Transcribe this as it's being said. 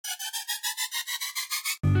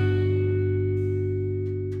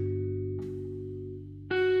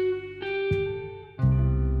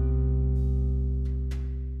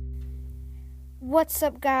What's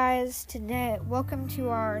up, guys? Today, welcome to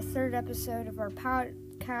our third episode of our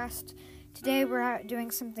podcast. Today we're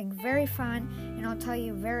doing something very fun, and I'll tell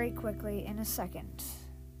you very quickly in a second.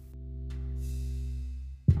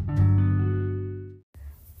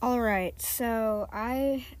 Alright, so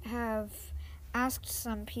I have asked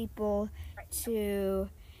some people to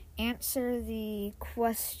answer the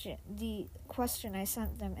question I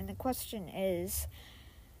sent them, and the question is,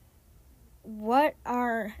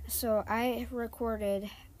 so I recorded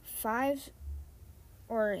 5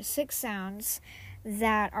 or 6 sounds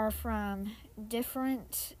that are from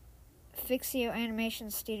different Fixio Animation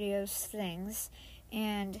Studios things,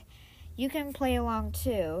 and you can play along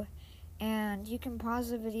too, and you can pause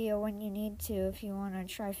the video when you need to if you want to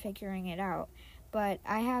try figuring it out. But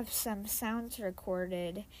I have some sounds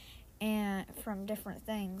recorded and from different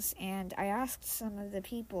things, and I asked some of the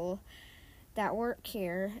people that work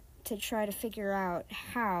here to try to figure out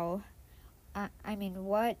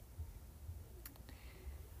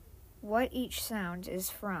what each sound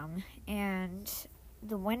is from, and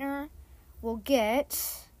the winner will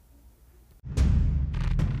get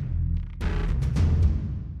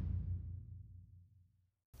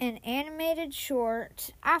an animated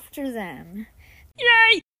short after them.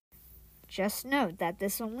 Yay! Just note that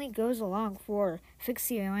this only goes along for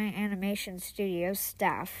Fixio Animation Studios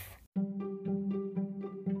staff.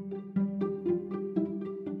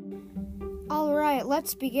 Alright,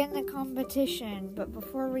 let's begin the competition, but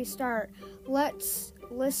before we start, let's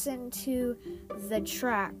listen to the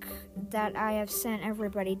track that I have sent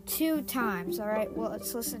everybody 2 times, alright? Well,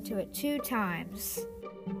 let's listen to it 2 times.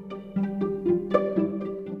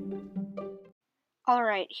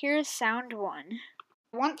 Alright, here's sound 1.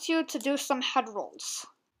 I want you to do some head rolls.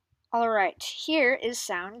 Alright, here is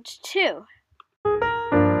sound 2.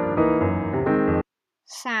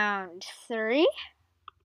 Sound 3.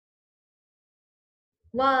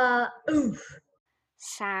 Oof.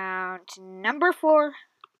 Sound number 4.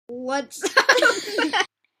 What's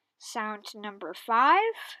Sound number 5.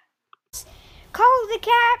 Call the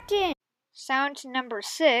captain. Sound number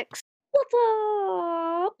 6. What's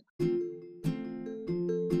up?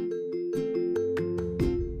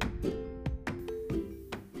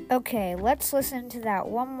 Okay, let's listen to that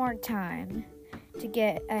one more time to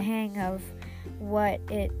get a hang of what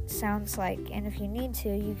it sounds like, and if you need to,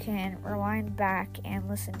 you can rewind back and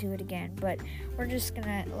listen to it again, but we're just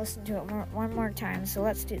gonna listen to it one more time, so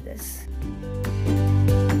let's do this.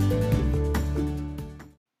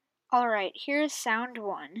 Alright, here's sound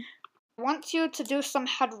 1. I want you to do some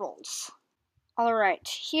head rolls. Alright,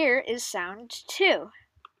 here is sound 2.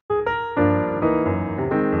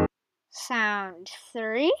 Sound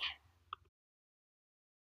 3.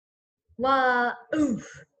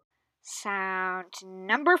 Oof. Sound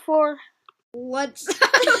number 4. What's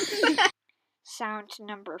Sound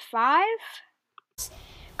number 5.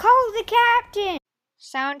 Call the captain.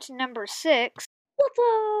 Sound number 6. What's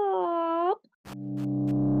up?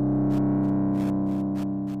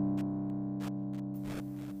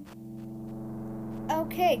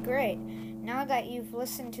 Okay, great. Now that you've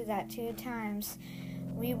listened to that 2 times,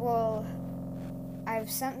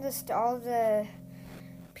 I've sent this to all the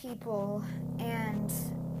people, and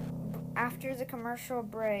after the commercial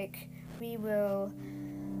break, we will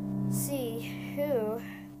see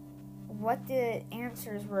what the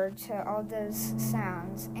answers were to all those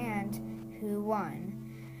sounds and who won.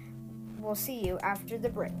 We'll see you after the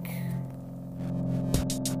break.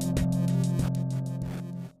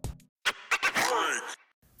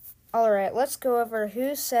 Alright, let's go over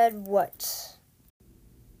who said what.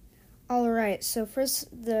 Alright, so for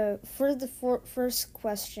the first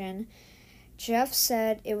question, Jeff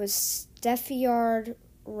said it was Steffiard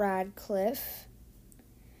Radcliffe.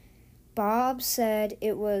 Bob said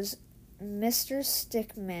it was Mr.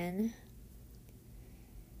 Stickman.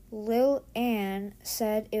 Lil Ann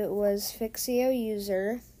said it was Fixio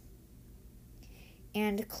User.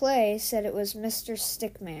 And Clay said it was Mr.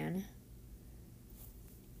 Stickman.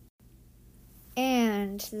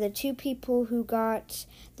 And the 2 people who got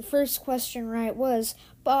the first question right was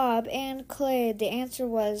Bob and Clay. The answer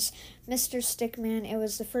was Mr. Stickman. It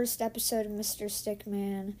was the first episode of Mr.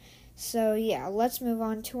 Stickman. So yeah, let's move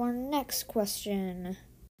on to our next question.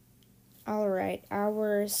 Alright,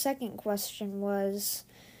 our second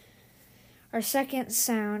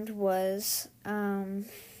sound was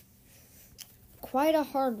quite a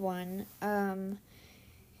hard one.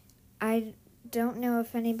 I don't know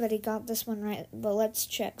if anybody got this one right, but let's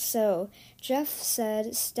check. So, Jeff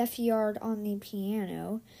said Steffiard on the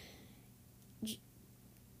piano.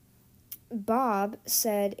 Bob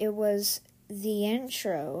said it was the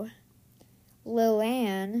intro. Lil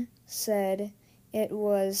Ann said it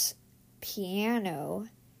was piano,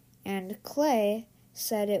 and Clay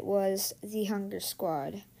said it was the Hunger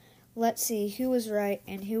Squad. Let's see who was right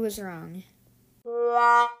and who was wrong.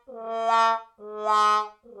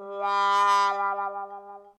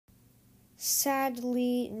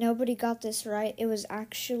 Sadly, nobody got this right. It was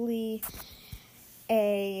actually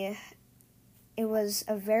a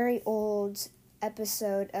very old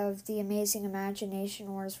episode of The Amazing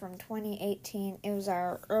Imagination Wars from 2018. It was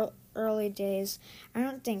our early days. I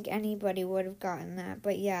don't think anybody would have gotten that,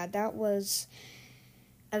 but yeah, that was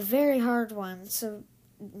a very hard one, so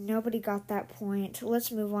nobody got that point.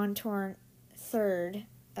 Let's move on to our third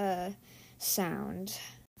sound.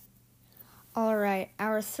 Alright,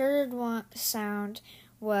 our third sound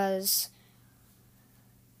was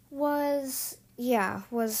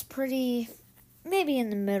pretty, maybe in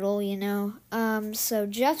the middle, you know. So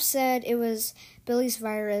Jeff said it was Billy's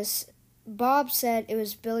virus. Bob said it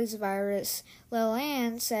was Billy's virus. Lil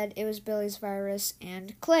Ann said it was Billy's virus.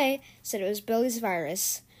 And Clay said it was Billy's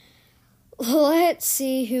virus. Let's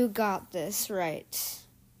see who got this right.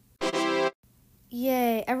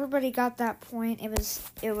 Yay, everybody got that point. It was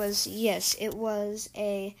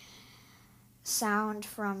a sound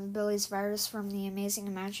from Billy's virus from The Amazing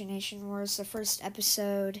Imagination Wars, the first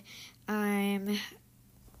episode. That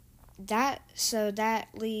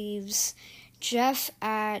leaves Jeff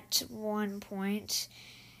at 1 point,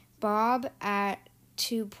 Bob at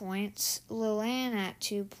 2 points, Lil Ann at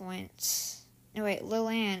 2 points. No wait, Lil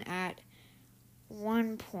Ann at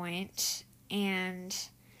 1 point, and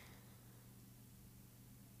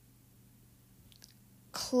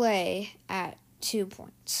Clay at 2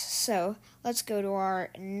 points. So let's go to our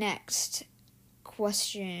next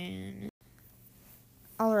question.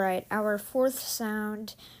 Alright, our fourth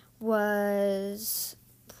sound was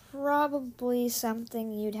probably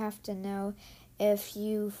something you'd have to know if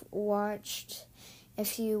you watched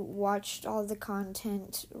all the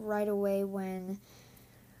content right away when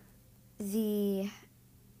the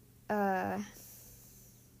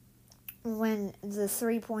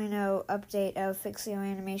 3.0 update of Fixio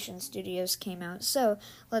Animation Studios came out. So,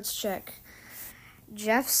 let's check.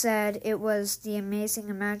 Jeff said it was the Amazing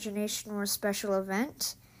Imagination Wars special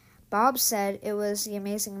event. Bob said it was the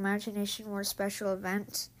Amazing Imagination Wars special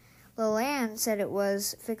event. Lil Ann said it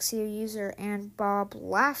was Fixio user and Bob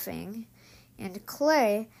laughing. And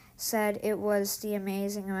Clay said it was the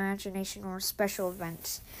Amazing Imagination Wars special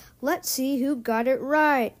event. Let's see who got it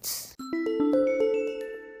right.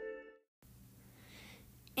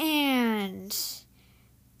 And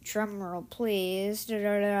drumroll, please.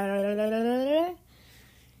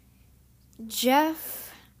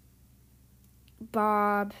 Jeff,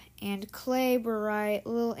 Bob, and Clay were right.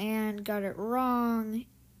 Lil Ann got it wrong.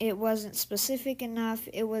 It wasn't specific enough.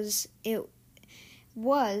 It was the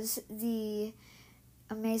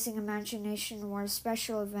Amazing Imagination Wars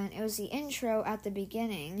special event. It was the intro at the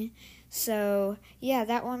beginning. So, yeah,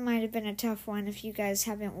 that one might have been a tough one if you guys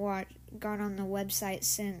haven't gone on the website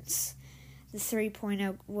since the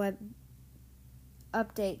 3.0 web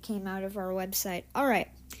update came out of our website. Alright,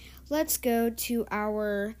 let's go to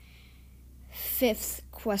our fifth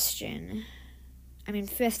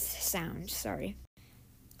sound, sorry.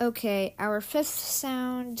 Okay, our fifth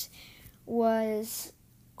sound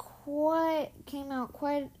came out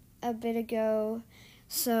quite a bit ago,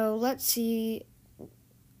 so let's see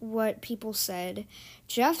what people said.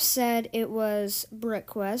 Jeff said it was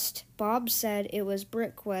BrickQuest. Bob said it was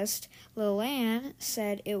BrickQuest. Lil Ann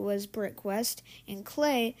said it was BrickQuest. And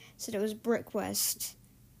Clay said it was BrickQuest.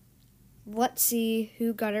 Let's see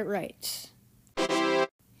who got it right.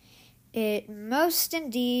 It most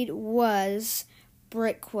indeed was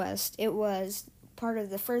BrickQuest. It was part of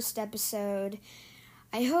the first episode.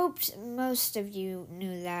 I hoped most of you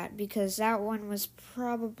knew that because that one was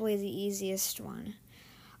probably the easiest one.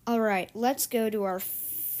 Alright, let's go to our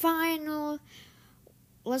final,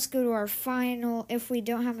 if we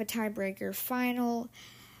don't have a tiebreaker, final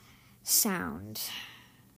sound.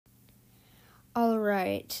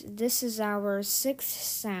 Alright, this is our sixth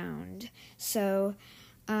sound. So,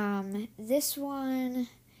 this one,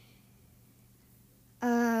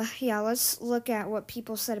 let's look at what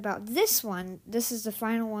people said about this one. This is the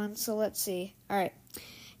final one, so let's see. Alright,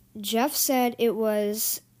 Jeff said it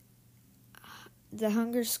was The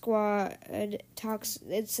Hunger Squad talks.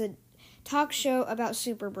 It's a talk show about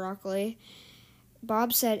Super Broccoli.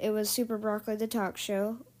 Bob said it was Super Broccoli the talk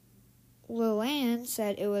show. Lil Ann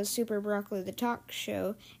said it was Super Broccoli the talk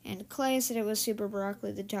show. And Clay said it was Super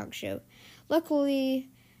Broccoli the talk show. Luckily,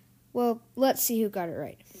 well, let's see who got it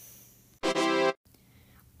right.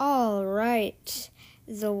 All right.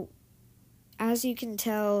 as you can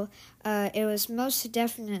tell, it was most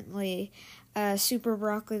definitely Super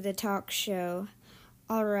Broccoli the Talk Show.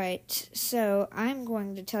 Alright, so I'm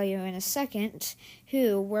going to tell you in a second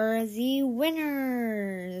who were the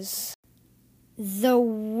winners. The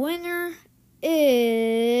winner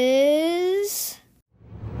is...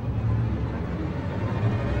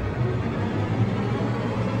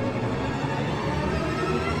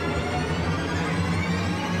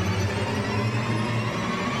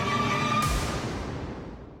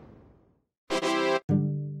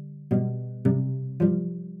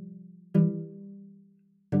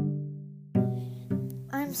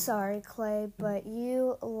 I'm sorry, Clay, but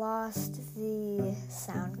you lost the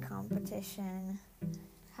sound competition.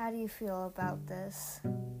 How do you feel about this?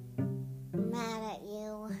 Mad at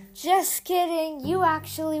you. Just kidding. You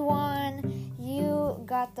actually won. You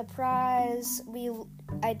got the prize.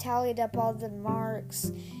 I tallied up all the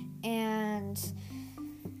marks, and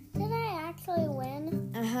Did I actually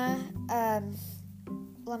win?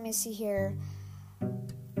 let me see here.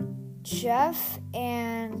 Jeff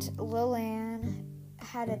and Lillian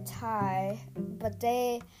had a tie, but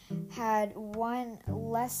they had one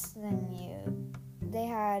less than you. They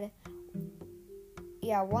had,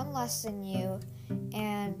 one less than you,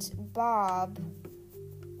 and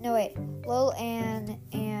Lillian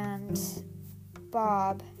and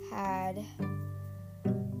Bob had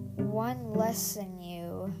one less than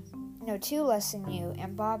you. No, two less than you,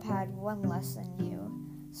 and Bob had one less than you.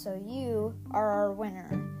 So you are our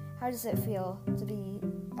winner. How does it feel to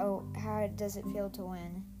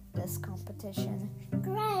win this competition?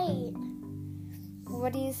 Great.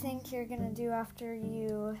 What do you think you're gonna do after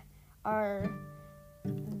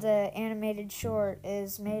the animated short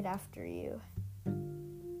is made after you?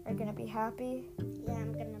 Are you gonna be happy? Yeah,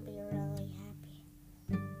 I'm gonna be really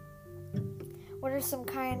happy. What are some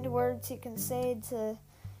kind words you can say to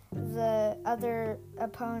the other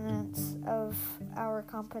opponents of our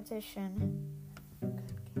competition?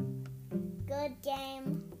 Good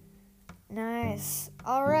game. Nice.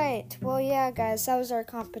 Alright. Well, yeah, guys, that was our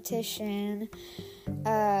competition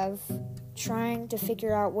of trying to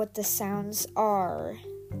figure out what the sounds are.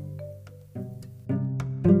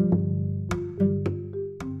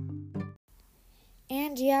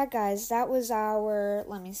 And yeah, guys, that was our,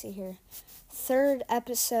 third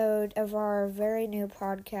episode of our very new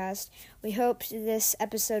podcast. We hope this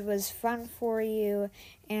episode was fun for you.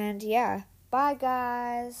 And yeah, bye,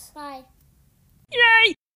 guys. Bye. Yay!